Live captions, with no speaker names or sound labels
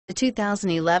The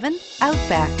 2011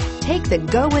 Outback. Take the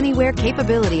go-anywhere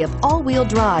capability of all-wheel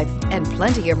drive and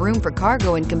plenty of room for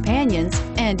cargo and companions,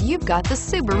 and you've got the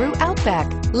Subaru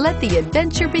Outback. Let the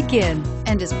adventure begin,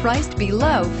 and is priced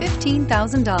below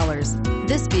 $15,000.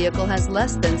 This vehicle has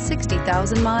less than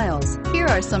 60,000 miles. Here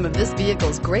are some of this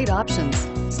vehicle's great options: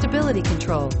 stability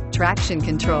control, traction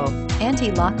control,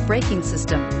 anti-lock braking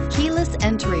system, keyless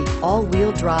entry,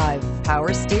 all-wheel drive,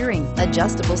 power steering,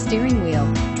 adjustable steering wheel,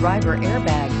 driver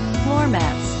airbag, floor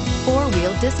mats,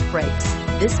 four-wheel disc brakes.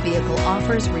 This vehicle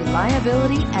offers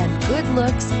reliability and good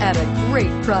looks at a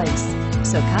great price.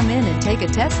 So come in and take a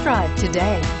test drive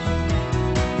today.